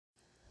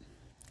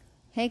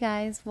Hey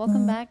guys,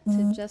 welcome back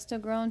to Just a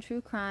Girl in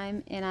True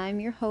Crime, and I'm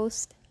your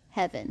host,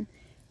 Heaven.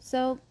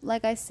 So,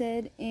 like I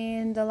said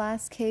in the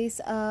last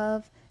case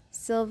of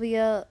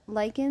Sylvia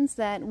Likens,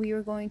 that we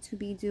were going to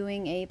be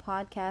doing a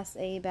podcast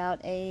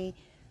about a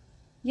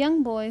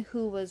young boy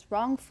who was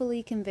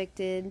wrongfully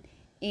convicted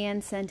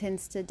and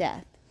sentenced to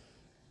death.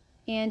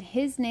 And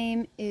his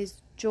name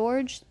is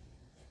George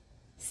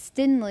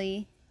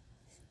Stinney,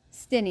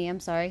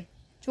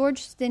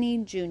 George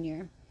Stinney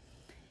Jr.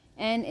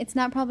 And it's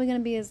not probably going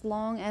to be as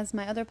long as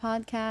my other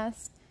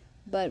podcast,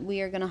 but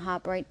we are going to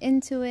hop right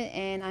into it,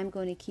 and I'm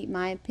going to keep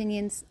my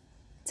opinions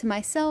to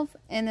myself,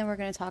 and then we're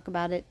going to talk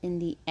about it in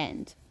the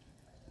end.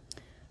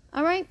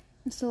 Alright,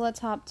 so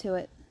let's hop to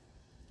it.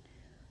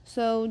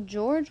 So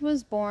George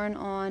was born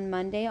on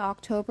Monday,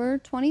 October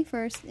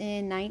 21st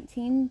in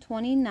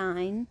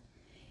 1929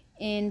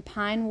 in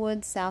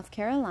Pinewood, South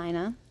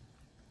Carolina.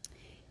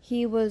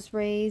 He was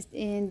raised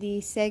in the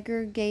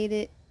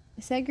segregated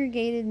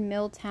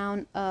mill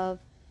town of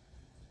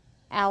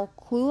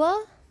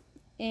Alclula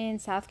in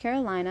South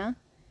Carolina.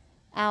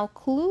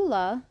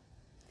 Alclula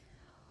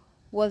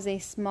was a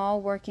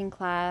small working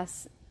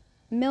class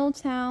mill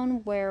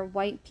town where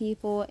white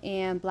people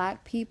and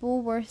black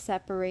people were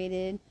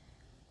separated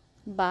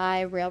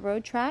by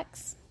railroad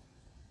tracks.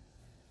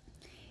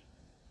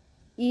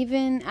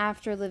 Even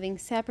after living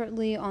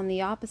separately on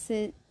the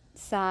opposite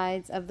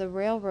sides of the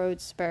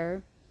railroad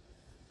spur,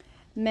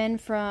 men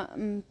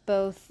from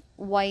both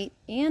white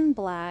and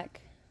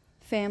black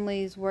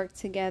families worked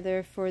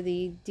together for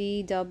the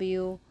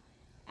D.W.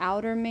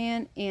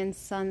 Outerman and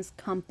Sons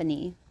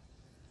Company.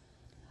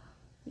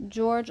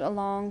 George,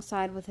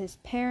 alongside with his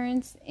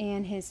parents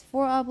and his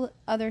four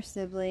other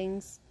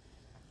siblings,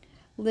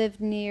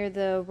 lived near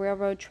the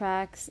railroad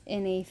tracks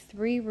in a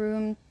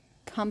 3-room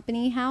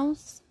company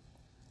house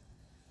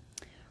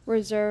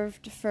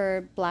reserved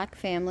for black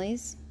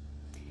families.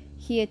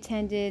 He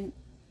attended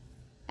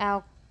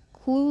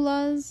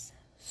Alclula's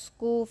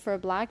School for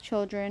Black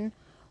Children,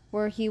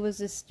 where he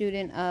was a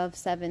student of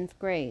 7th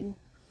grade.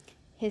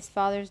 His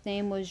father's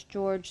name was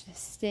George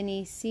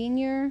Stinney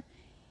Sr.,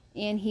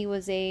 and he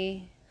was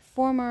a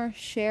former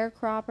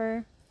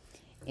sharecropper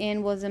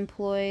and was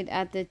employed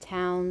at the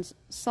town's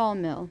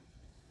sawmill.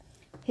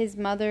 His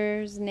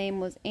mother's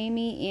name was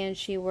Amy, and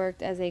she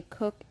worked as a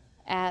cook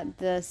at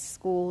the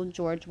school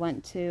George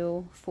went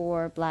to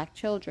for black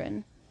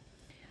children.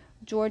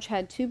 George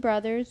had 2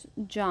 brothers,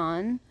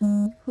 John,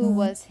 who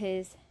was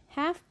his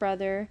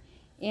half-brother,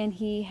 and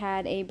he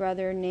had a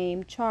brother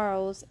named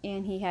Charles,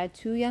 and he had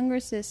 2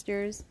 younger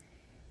sisters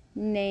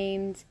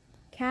named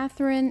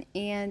Catherine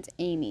and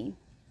Amy.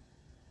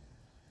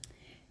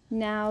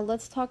 Now,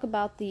 let's talk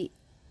about the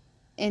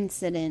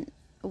incident,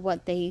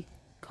 what they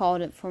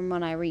called it from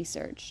when I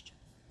researched.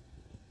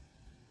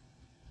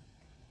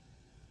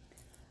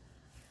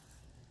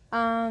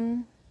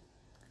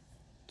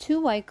 Two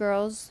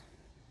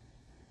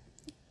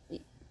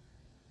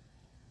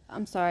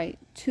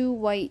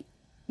white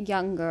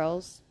young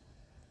girls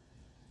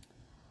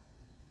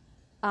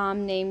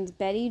named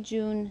Betty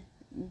June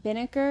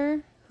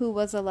Binnicker, who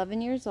was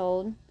 11 years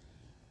old,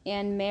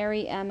 and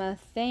Mary Emma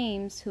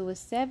Thames, who was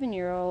 7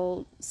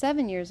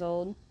 years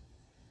old,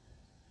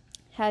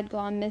 had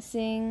gone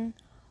missing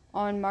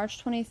on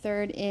March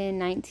 23rd in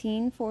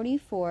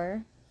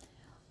 1944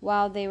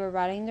 while they were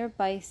riding their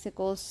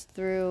bicycles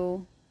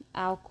through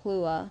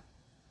Alclula.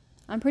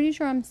 I'm pretty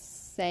sure I'm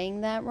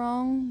saying that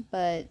wrong,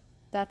 but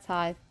that's how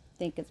I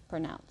think it's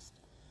pronounced.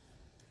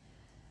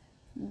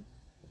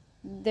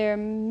 Their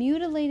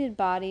mutilated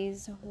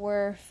bodies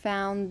were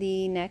found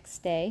the next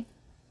day.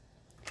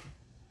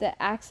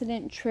 The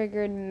accident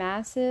triggered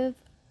massive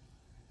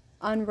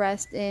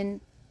unrest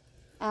in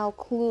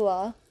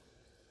Alclula.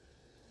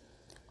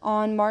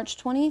 On March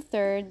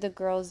 23rd, the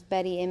girls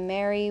Betty and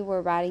Mary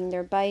were riding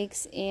their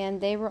bikes,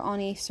 and they were on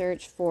a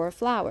search for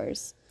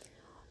flowers.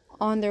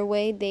 On their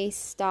way, they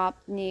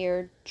stopped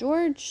near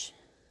George's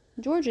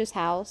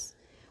house,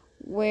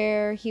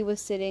 where he was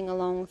sitting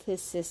along with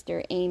his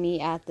sister Amy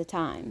at the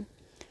time.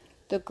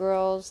 The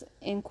girls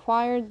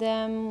inquired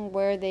them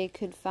where they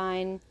could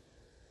find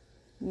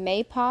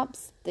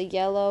maypops, the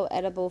yellow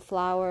edible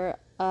flower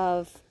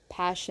of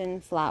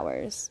passion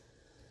flowers.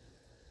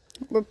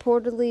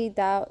 Reportedly,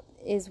 that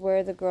is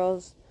where the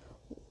girls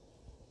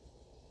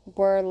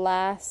were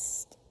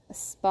last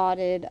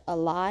spotted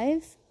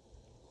alive.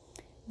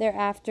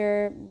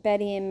 Thereafter,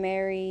 Betty and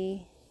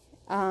Mary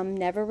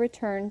never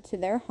returned to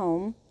their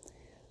home.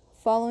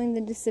 Following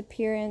the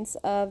disappearance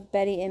of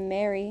Betty and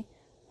Mary,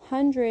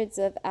 hundreds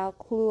of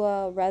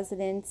Alclula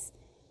residents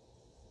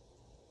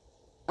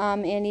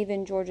and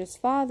even George's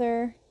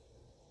father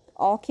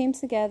all came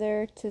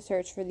together to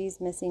search for these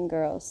missing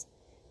girls.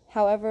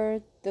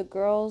 However, the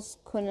girls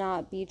could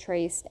not be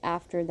traced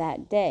after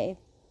that day.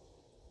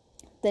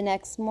 The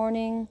next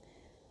morning,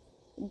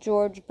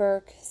 George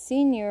Burke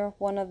Sr.,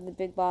 one of the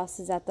big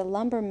bosses at the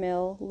lumber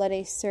mill, led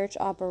a search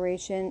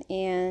operation,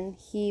 and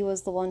he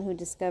was the one who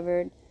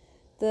discovered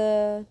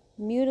the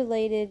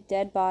mutilated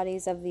dead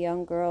bodies of the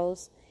young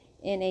girls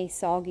in a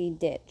soggy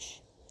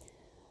ditch.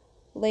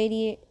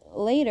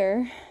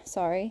 Later,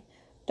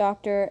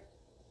 Dr.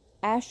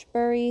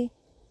 Ashbury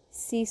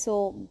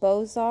Cecil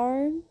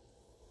Bozard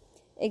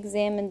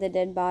examined the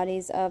dead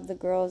bodies of the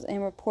girls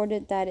and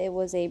reported that it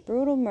was a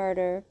brutal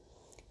murder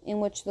in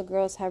which the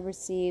girls had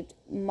received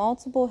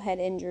multiple head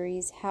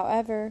injuries.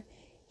 However,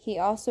 he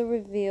also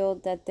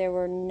revealed that there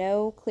were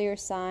no clear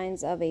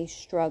signs of a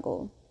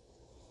struggle.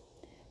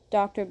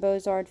 Dr.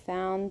 Bozard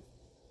found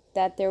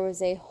that there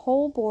was a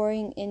hole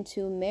boring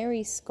into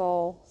Mary's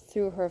skull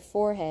through her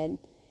forehead.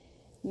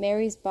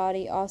 Mary's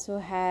body also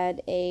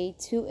had a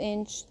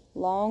 2-inch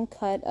long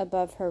cut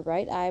above her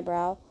right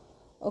eyebrow.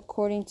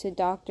 According to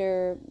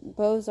Dr.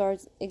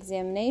 Bozard's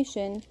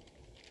examination,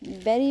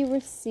 Betty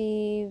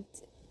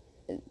received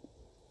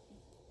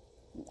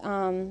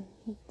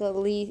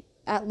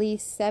at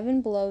least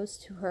 7 blows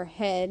to her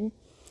head,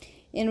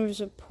 and it was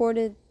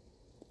reported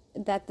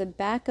that the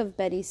back of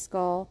Betty's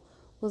skull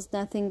was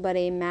nothing but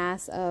a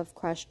mass of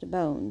crushed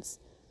bones.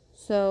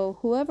 So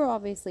whoever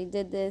obviously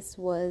did this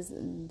was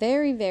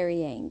very,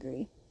 very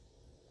angry.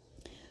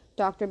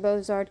 Dr.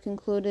 Bozard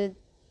concluded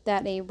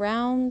that a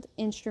round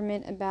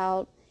instrument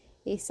about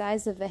a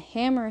size of a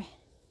hammer,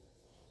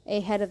 a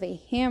head of a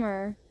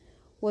hammer,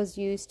 was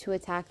used to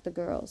attack the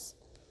girls.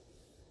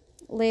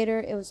 Later,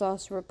 it was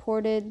also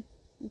reported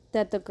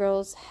that the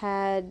girls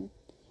had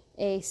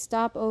a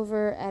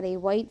stopover at a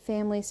white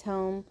family's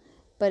home,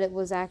 but it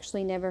was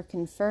actually never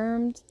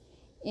confirmed,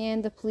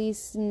 and the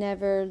police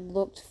never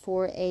looked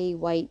for a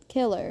white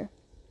killer.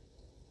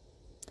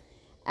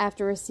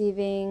 After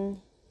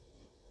receiving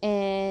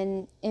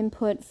an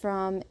input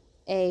from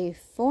a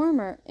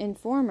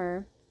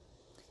informer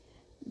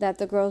that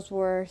the girls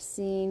were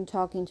seen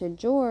talking to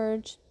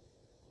George,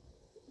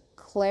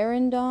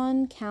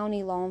 Clarendon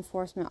County law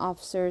enforcement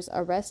officers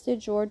arrested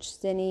George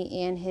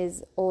Stinney and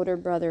his older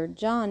brother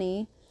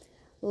Johnny.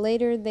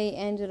 Later, they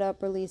ended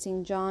up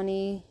releasing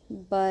Johnny,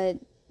 but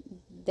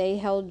they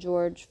held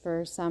George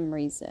for some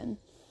reason.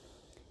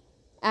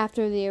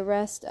 After the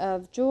arrest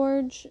of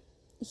George,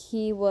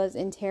 he was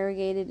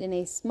interrogated in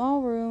a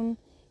small room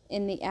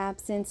in the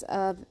absence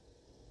of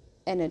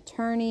an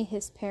attorney,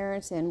 his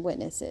parents, and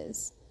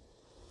witnesses.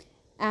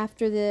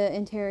 After the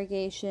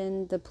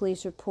interrogation, the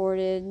police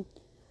reported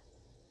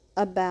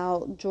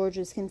about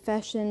George's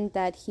confession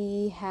that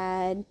he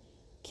had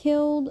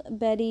killed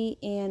Betty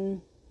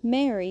and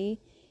Mary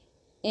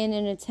in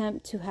an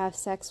attempt to have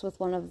sex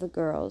with one of the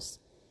girls.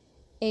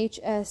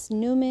 H.S.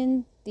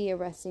 Newman, the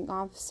arresting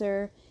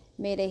officer,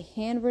 made a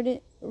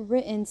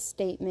handwritten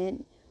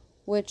statement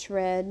which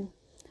read,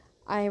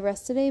 "I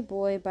arrested a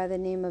boy by the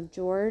name of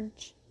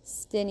George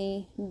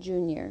Stinney,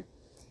 Jr.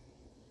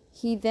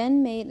 He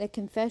then made a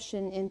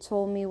confession and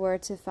told me where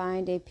to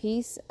find a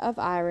piece of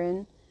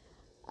iron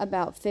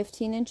about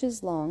 15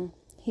 inches long.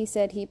 He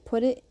said he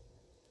put it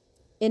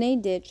in a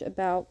ditch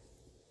about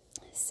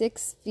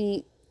 6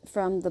 feet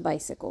from the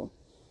bicycle."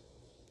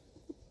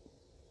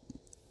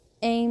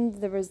 And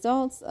the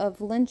results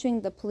of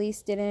lynching, the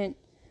police didn't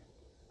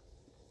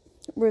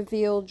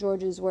reveal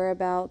George's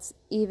whereabouts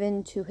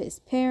even to his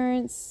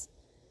parents,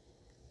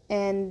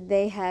 and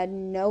they had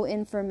no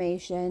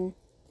information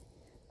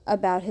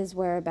about his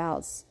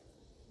whereabouts.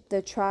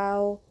 The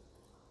trial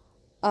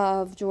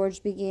of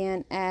George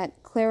began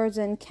at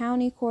Clarendon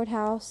County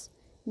Courthouse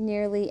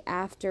nearly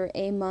after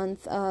a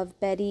month of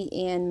Betty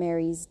and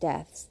Mary's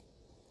deaths.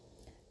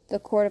 The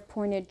court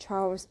appointed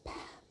Charles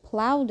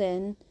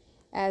Plowden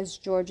as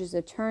George's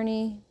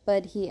attorney,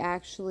 but he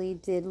actually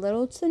did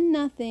little to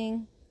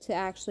nothing to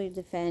actually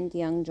defend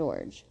young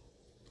George.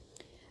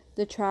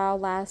 The trial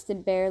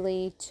lasted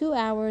barely 2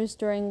 hours,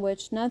 during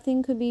which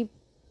nothing could be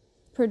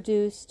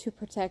produced to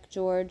protect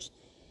George,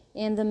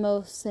 and the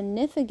most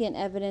significant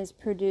evidence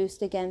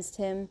produced against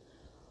him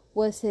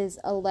was his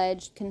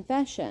alleged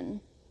confession.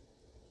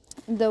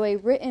 Though a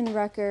written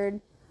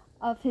record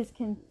of his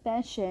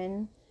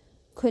confession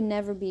could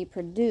never be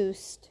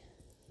produced,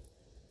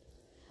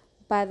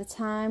 by the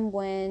time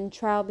when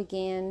trial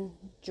began,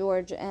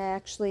 George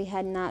actually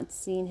had not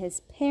seen his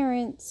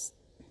parents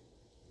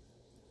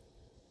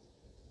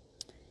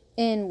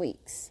in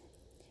weeks.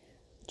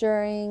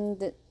 During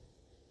the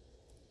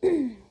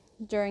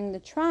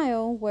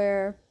trial,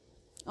 where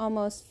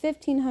almost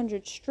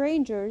 1,500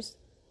 strangers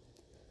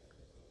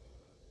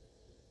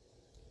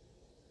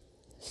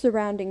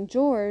surrounding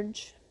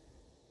George,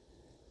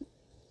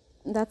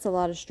 that's a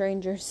lot of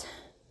strangers.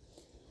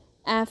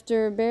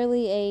 After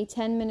barely a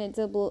 10-minute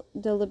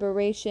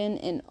deliberation,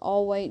 an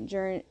all-white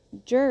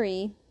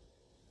jury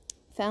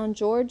found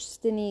George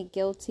Stinney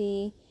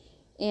guilty,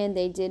 and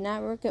they did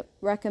not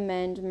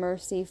recommend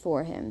mercy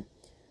for him.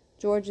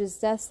 George's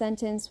death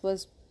sentence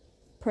was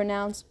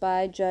pronounced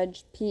by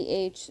Judge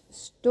P.H.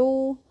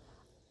 Stoll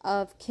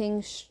of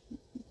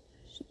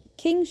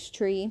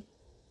Kingstree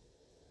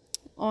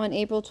on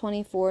April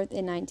 24th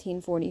in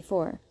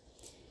 1944.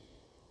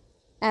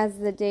 As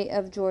the date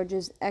of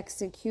George's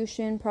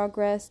execution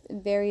progressed,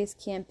 various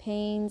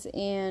campaigns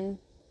and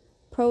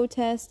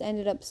protests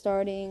ended up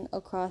starting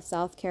across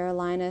South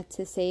Carolina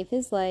to save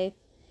his life,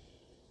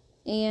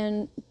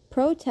 and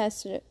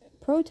protesters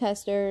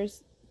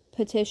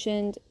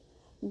petitioned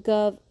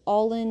Gov.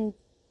 Olin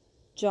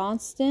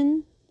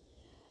Johnston,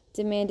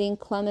 demanding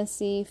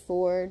clemency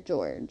for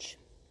George.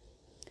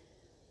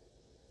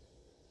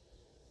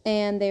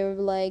 And they were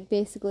like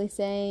basically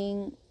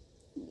saying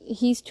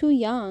he's too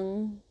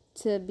young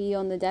to be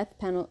on the death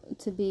penalty,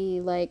 to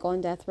be like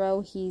on death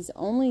row. He's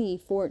only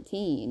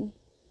 14.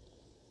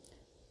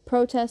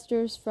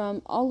 Protesters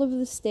from all over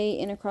the state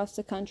and across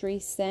the country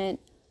sent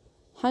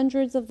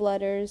hundreds of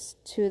letters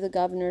to the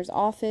governor's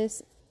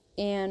office,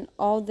 and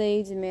all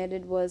they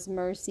demanded was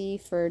mercy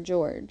for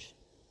George.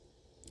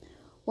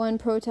 When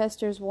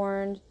protesters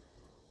warned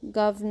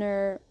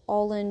Governor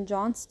Olin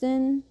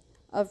Johnston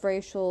of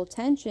racial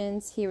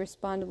tensions, he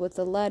responded with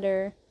a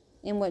letter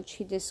in which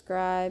he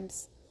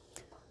describes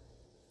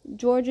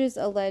George's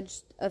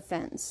alleged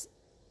offense.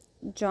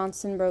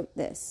 Johnson wrote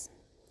this: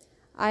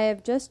 I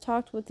have just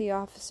talked with the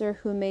officer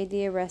who made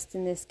the arrest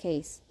in this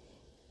case.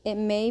 It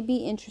may be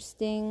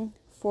interesting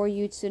for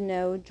you to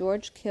know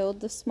George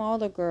killed the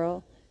smaller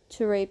girl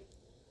to rape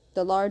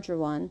the larger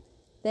one.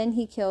 Then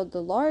he killed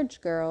the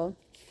large girl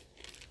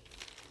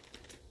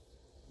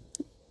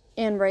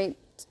and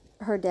raped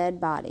her dead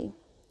body.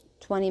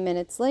 20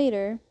 minutes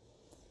later,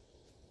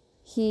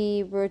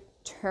 he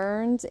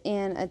returned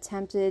and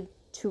attempted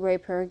to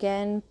rape her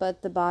again,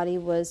 but the body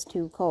was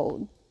too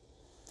cold.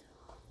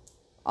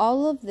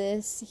 All of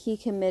this he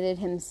committed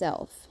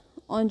himself.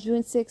 On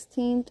June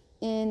 16th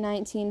in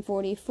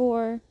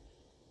 1944,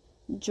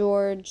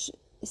 George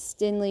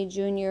Stinley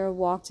Jr.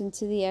 walked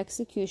into the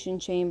execution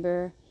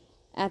chamber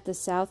at the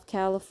South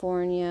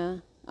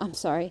Carolina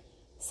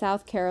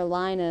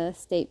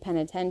State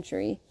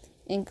Penitentiary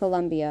in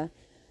Columbia,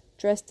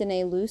 dressed in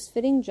a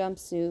loose-fitting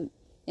jumpsuit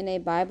and a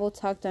Bible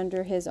tucked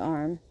under his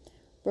arm.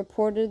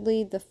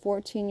 Reportedly, the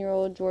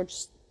 14-year-old George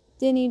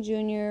Stinley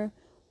Jr.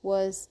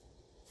 was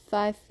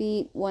 5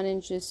 feet 1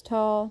 inches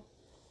tall,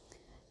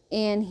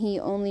 and he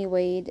only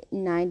weighed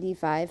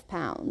 95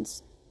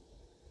 pounds.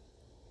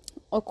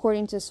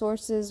 According to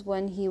sources,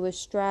 when he was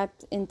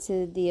strapped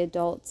into the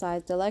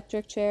adult-sized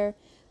electric chair,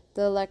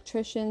 the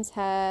electricians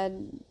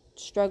had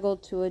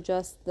struggled to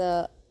adjust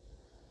the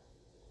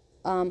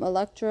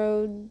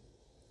electrode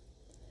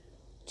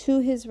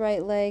to his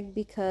right leg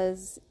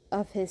because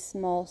of his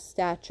small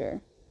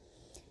stature,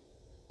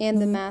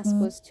 and the mask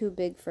was too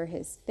big for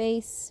his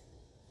face.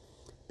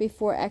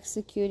 Before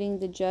executing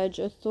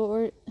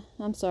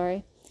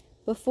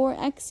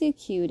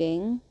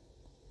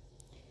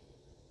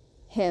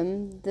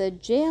him, the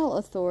jail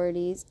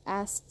authorities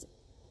asked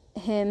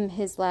him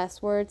his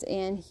last words,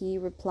 and he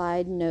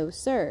replied, "No,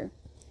 sir."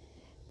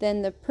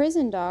 Then the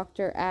prison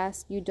doctor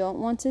asked, "You don't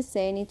want to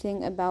say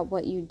anything about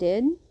what you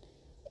did?"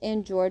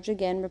 And George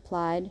again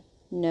replied,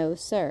 "No,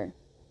 sir."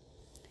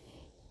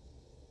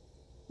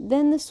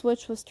 Then the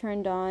switch was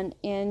turned on,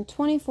 and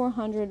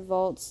 2,400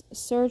 volts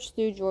surged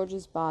through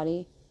George's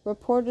body.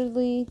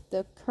 Reportedly,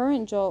 the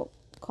current jolt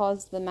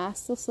caused the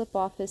mask to slip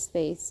off his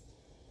face.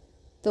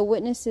 The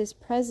witnesses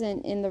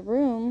present in the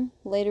room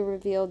later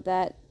revealed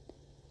that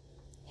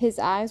his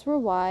eyes were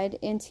wide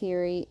and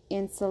teary,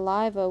 and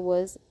saliva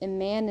was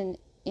emanating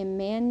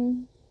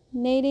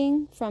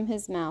from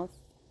his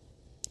mouth.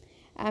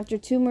 After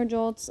 2 more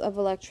jolts of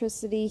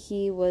electricity,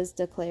 he was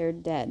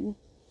declared dead.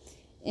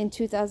 In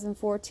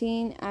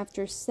 2014,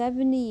 after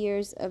 70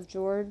 years of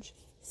George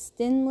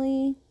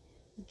Stinley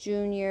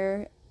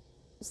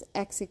Jr.'s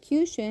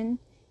execution,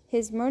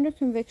 his murder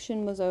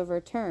conviction was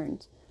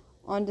overturned.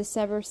 On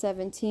December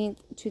 17,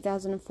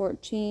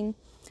 2014,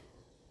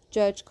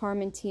 Judge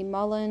Carmen T.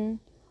 Mullen,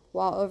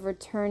 while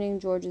overturning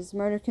George's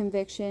murder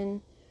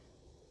conviction,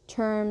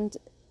 termed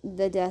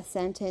the death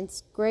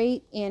sentence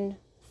great and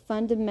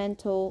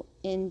fundamental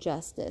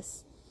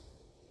injustice.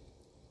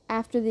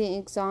 After the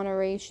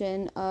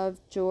exoneration of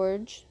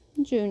George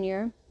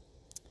Jr.,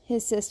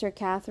 his sister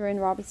Catherine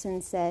Robertson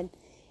said,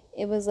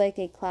 "It was like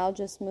a cloud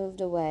just moved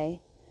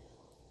away.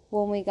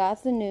 When we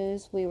got the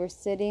news, we were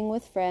sitting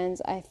with friends.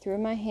 I threw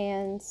my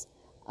hands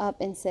up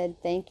and said,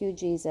 'Thank you,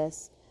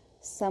 Jesus.'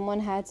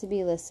 Someone had to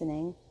be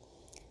listening.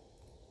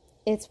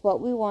 It's what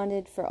we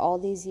wanted for all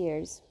these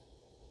years."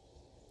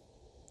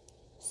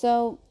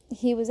 So,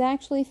 he was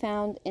actually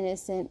found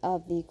innocent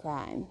of the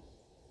crime,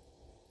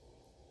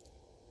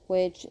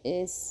 which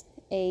is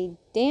a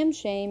damn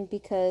shame,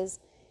 because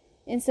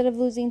instead of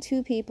losing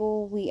 2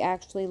 people, we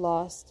actually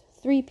lost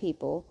 3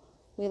 people.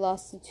 We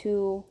lost the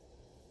 2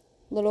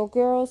 little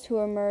girls who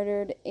were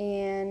murdered,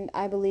 and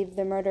I believe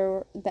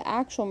the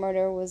actual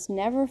murder was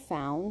never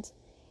found.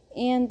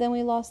 And then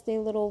we lost a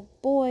little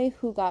boy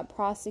who got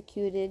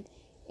prosecuted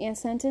and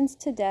sentenced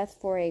to death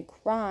for a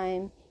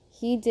crime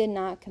he did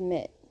not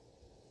commit.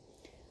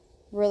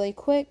 Really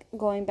quick,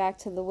 going back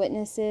to the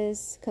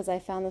witnesses, because I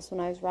found this when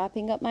I was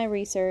wrapping up my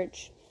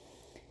research.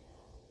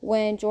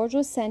 When George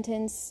was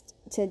sentenced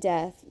to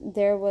death,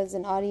 there was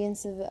an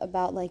audience of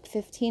about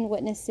 15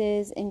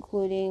 witnesses,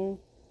 including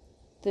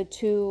the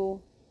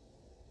 2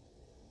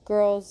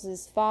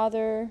 girls'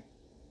 father,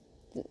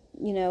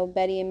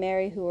 Betty and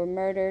Mary, who were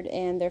murdered,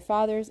 and their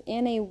fathers,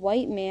 and a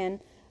white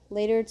man,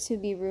 later to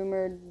be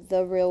rumored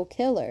the real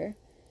killer.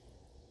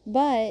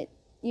 But,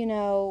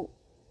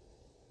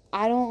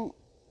 I don't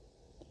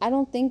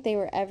think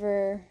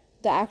the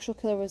actual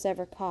killer was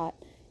ever caught.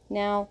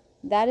 Now,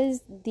 that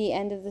is the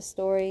end of the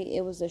story.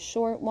 It was a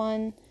short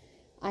one.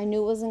 I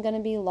knew it wasn't going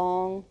to be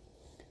long,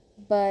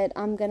 but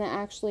I'm going to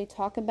actually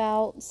talk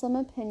about some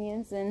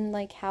opinions and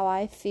like how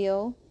I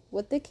feel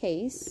with the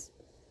case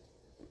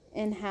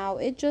and how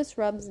it just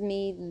rubs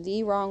me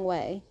the wrong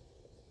way.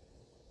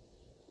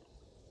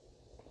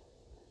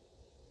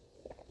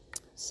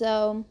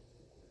 So,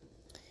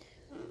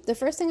 the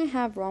first thing I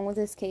have wrong with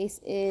this case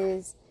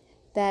is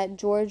that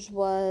George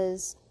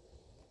was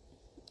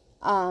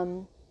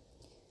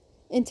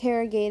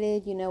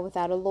interrogated,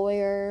 without a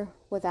lawyer,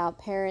 without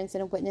parents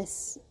and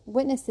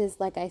witnesses.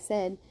 Like I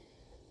said,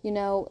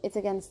 it's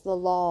against the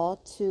law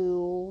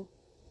to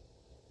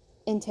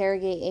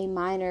interrogate a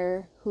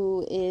minor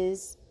who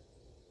is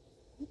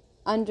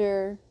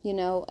under,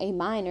 a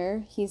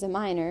minor. He's a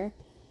minor.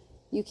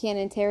 You can't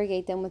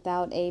interrogate them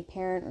without a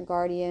parent or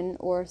guardian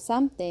or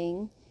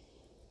something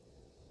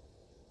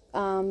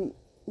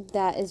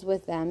that is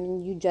with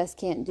them. You just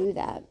can't do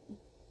that.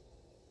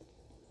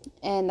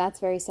 And that's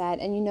very sad.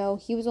 And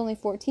he was only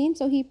 14,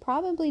 so he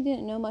probably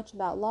didn't know much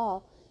about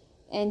law.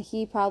 And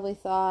he probably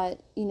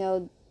thought,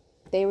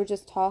 they were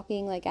just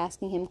talking, like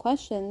asking him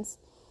questions.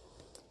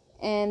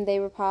 And they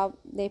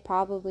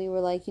probably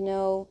were like,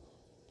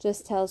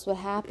 just tell us what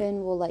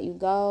happened, we'll let you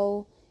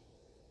go.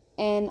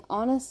 And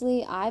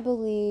honestly, I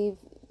believe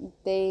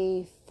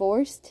they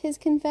forced his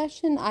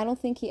confession. I don't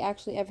think he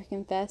actually ever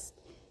confessed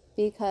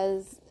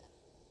because,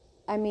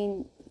 I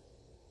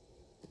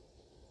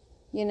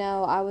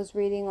was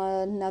reading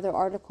another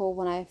article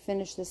when I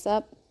finished this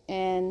up,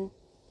 and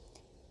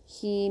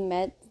he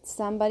met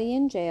somebody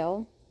in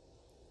jail.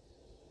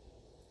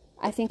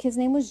 I think his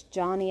name was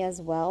Johnny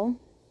as well.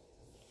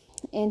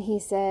 And he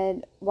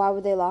said, why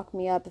would they lock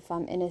me up if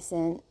I'm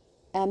innocent?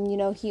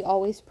 He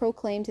always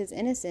proclaimed his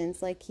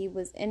innocence, like he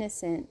was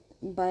innocent.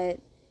 But,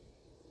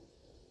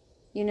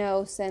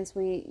 since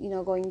we,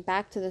 going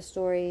back to the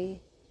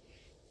story,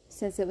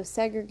 since it was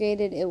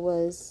segregated,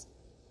 his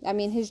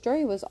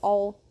jury was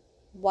all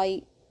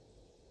white,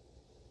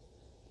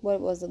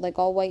 what was it, like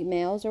all white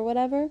males or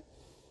whatever.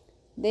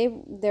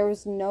 There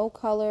was no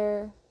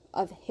color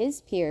of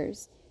his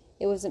peers.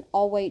 It was an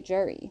all white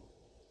jury,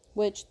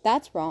 which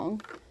that's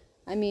wrong.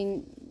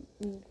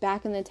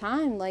 Back in the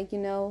time,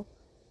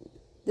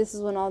 this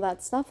is when all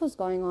that stuff was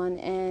going on,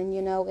 and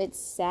it's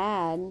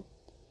sad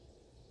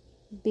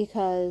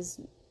because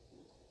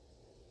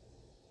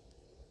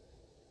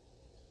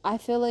I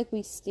feel like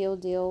we still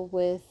deal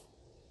with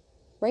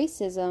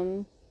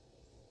racism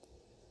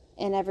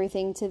and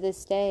everything to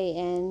this day.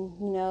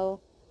 And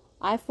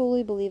I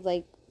fully believe,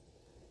 like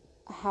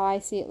how I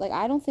see it, like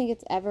I don't think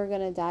it's ever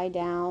gonna die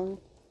down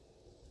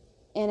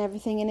and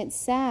everything. And it's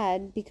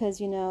sad because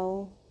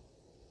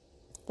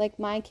like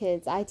my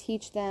kids, I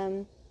teach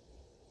them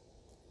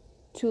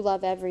to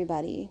love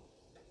everybody.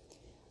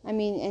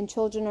 And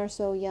children are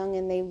so young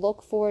and they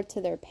look forward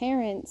to their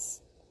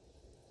parents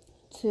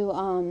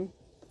to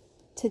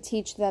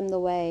teach them the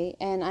way.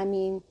 And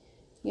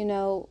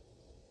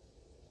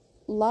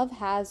love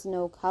has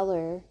no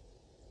color.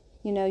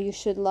 You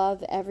should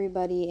love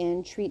everybody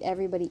and treat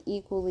everybody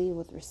equally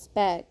with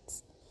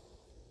respect.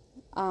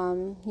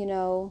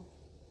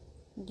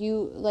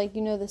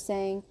 The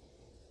saying,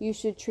 you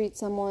should treat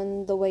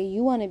someone the way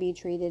you want to be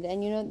treated.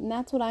 And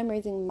that's what I'm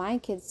raising my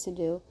kids to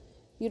do.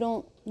 You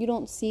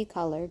don't see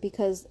color,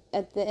 because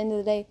at the end of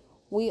the day,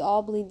 we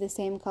all bleed the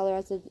same color.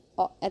 At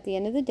the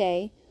end of the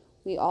day,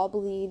 we all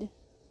bleed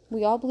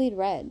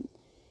red.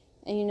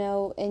 And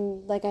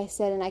and like I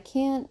said, and I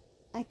can't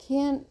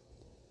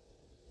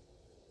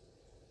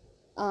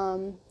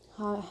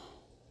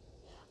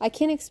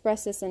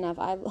express this enough.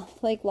 I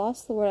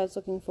lost the word I was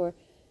looking for.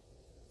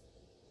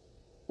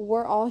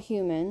 We're all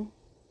human.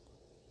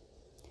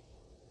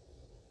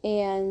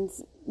 And,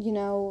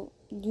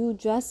 you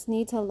just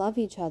need to love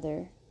each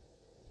other.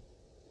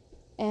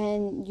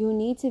 And you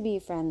need to be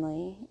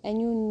friendly.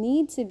 And you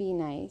need to be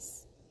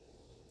nice.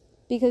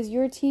 Because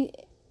if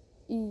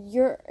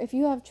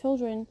you have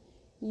children,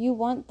 you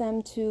want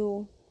them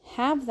to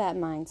have that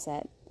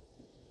mindset.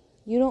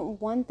 You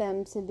don't want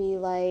them to be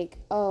like,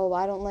 oh,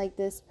 I don't like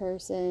this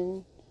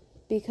person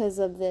because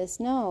of this.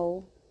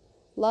 No.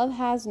 Love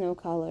has no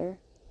color.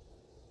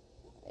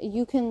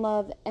 You can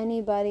love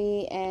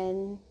anybody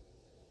and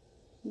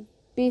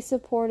be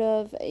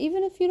supportive,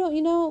 even if you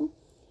don't,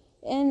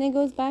 and it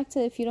goes back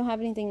to, if you don't have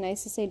anything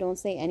nice to say, don't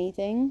say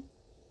anything.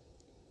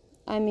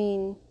 I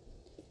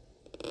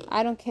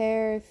don't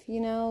care if,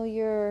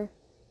 you're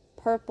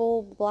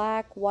purple,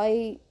 black,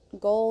 white,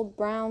 gold,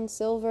 brown,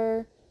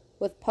 silver,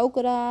 with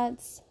polka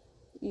dots,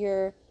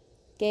 you're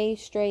gay,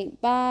 straight,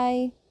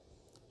 bi,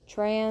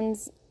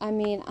 trans.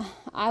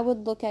 I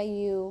would look at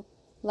you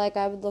like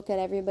I would look at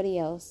everybody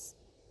else.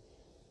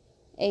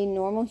 A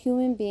normal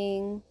human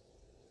being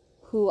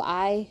who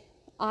I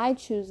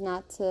choose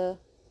not to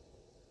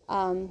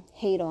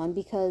hate on,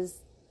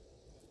 because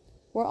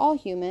we're all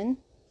human,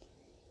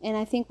 and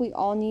I think we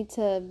all need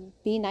to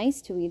be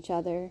nice to each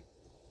other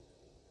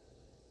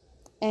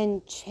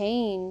and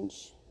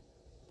change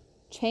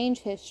change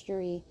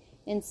history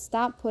and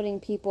stop putting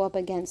people up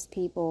against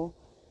people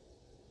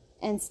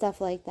and stuff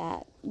like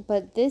that.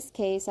 But this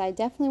case I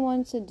definitely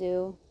wanted to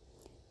do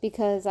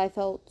because I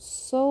felt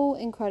so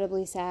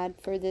incredibly sad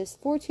for this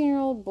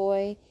 14-year-old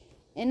boy.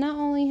 And not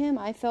only him,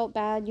 I felt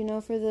bad,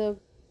 for the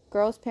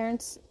girls'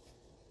 parents,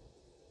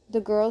 the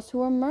girls who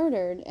were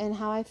murdered, and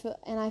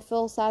I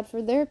feel sad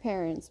for their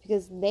parents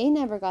because they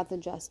never got the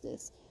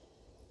justice.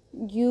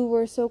 You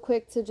were so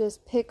quick to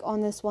just pick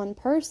on this one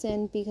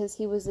person because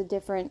he was a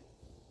different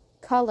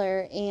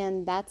color,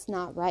 and that's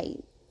not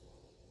right.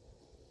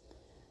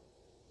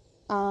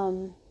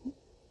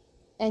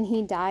 And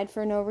he died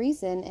for no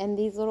reason, and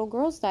these little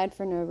girls died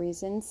for no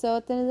reason. So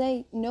at the end of the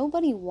day,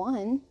 nobody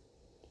won.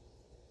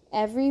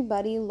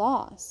 Everybody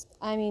lost.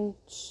 I mean,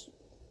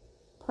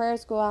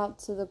 prayers go out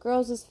to the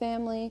girls'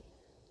 family,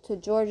 to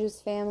George's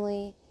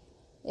family.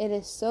 It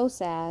is so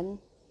sad.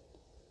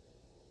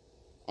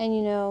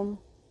 And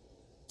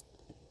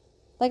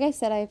like I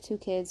said, I have 2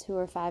 kids who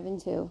are 5 and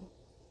 2.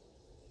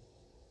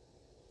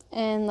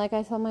 And like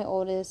I tell my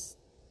oldest,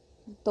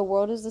 the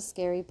world is a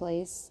scary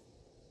place.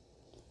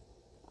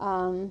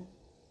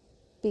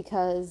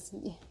 Because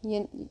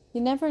you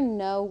never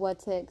know what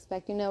to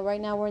expect.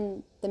 Right now we're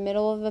in the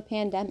middle of a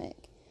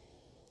pandemic.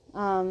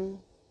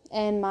 And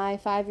my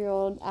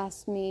 5-year-old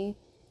asked me,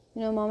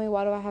 Mommy,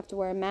 why do I have to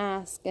wear a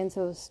mask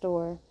into a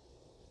store?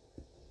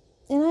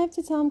 And I have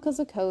to tell him because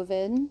of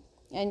COVID.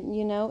 And,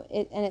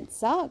 it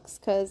sucks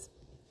because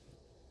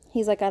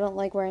he's like, I don't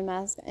like wearing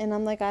masks. And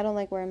I'm like, I don't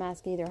like wearing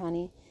masks either,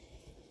 honey.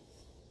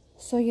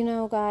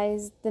 So,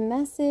 guys, the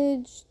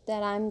message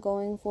that I'm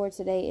going for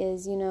today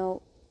is,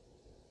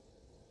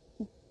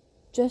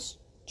 just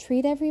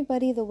treat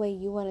everybody the way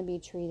you want to be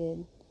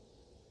treated.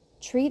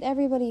 Treat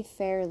everybody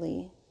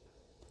fairly.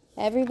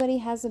 Everybody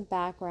has a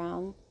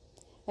background.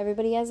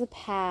 Everybody has a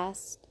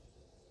past.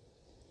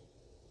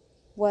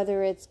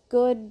 Whether it's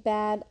good,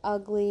 bad,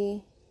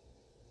 ugly,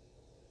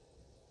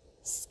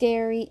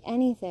 scary,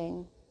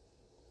 anything.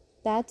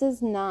 That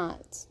does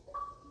not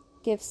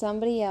give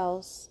somebody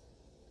else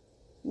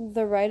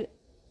the right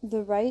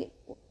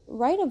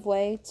of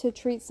way to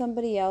treat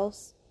somebody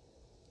else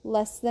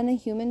less than a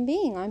human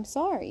being. I'm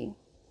sorry.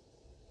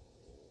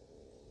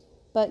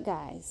 But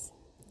guys,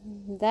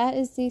 that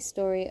is the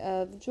story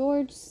of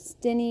George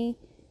Stinney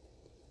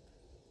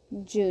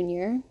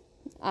Jr.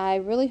 I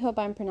really hope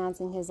I'm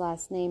pronouncing his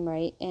last name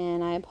right,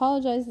 and I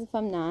apologize if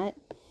I'm not.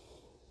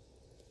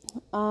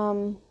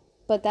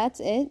 But that's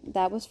it.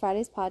 That was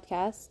Friday's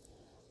podcast.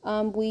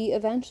 We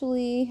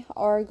eventually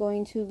are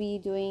going to be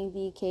doing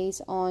the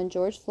case on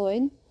George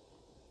Floyd.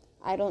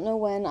 I don't know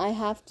when. I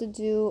want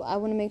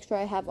to make sure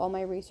I have all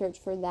my research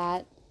for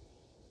that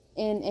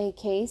in a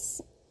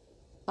case,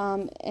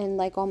 and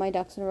like all my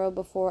ducks in a row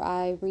before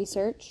I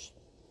research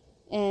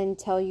and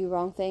tell you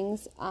wrong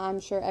things. I'm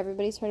sure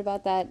everybody's heard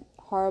about that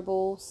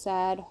horrible,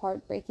 sad,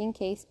 heartbreaking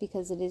case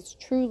because it is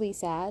truly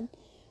sad,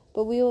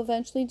 but we will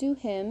eventually do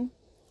him.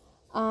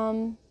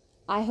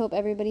 I hope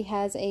everybody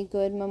has a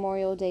good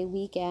Memorial Day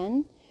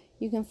weekend.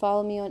 You can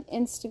follow me on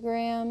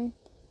Instagram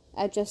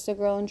at Just a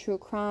Girl in True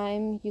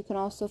Crime. You can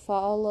also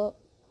follow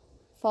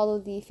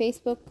the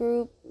Facebook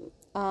group,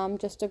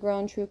 Just a Girl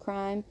in True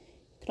Crime.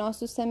 You can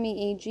also send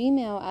me a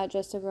Gmail at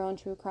Just a Girl in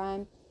True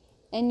Crime.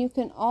 And you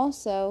can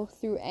also,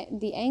 through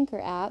the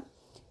Anchor app,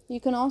 you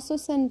can also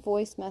send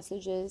voice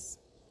messages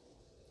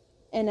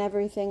and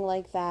everything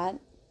like that.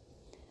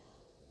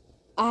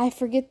 I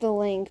forget the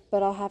link,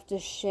 but I'll have to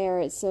share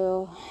it.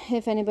 So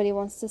if anybody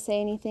wants to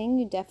say anything,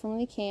 you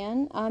definitely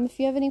can. If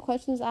you have any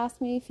questions, ask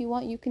me. If you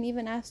want, you can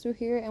even ask through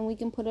here, and we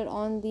can put it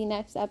on the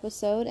next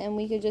episode, and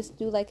we could just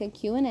do like a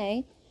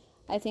Q&A.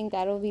 I think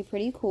that'll be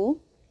pretty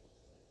cool.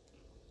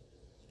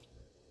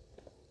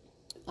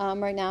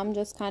 Right now I'm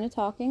just kind of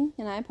talking,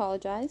 and I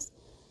apologize.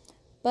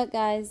 But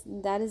guys,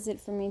 that is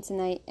it for me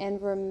tonight.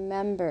 And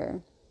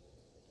remember,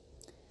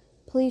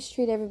 please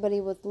treat everybody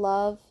with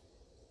love,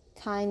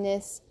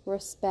 kindness,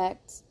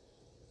 respect,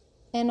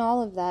 and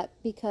all of that,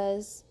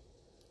 because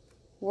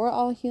we're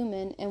all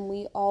human and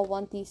we all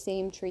want the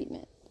same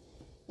treatment.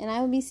 And I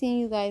will be seeing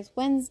you guys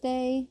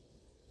Wednesday.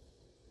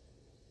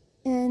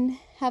 And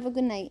have a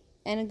good night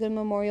and a good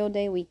Memorial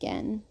Day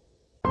weekend.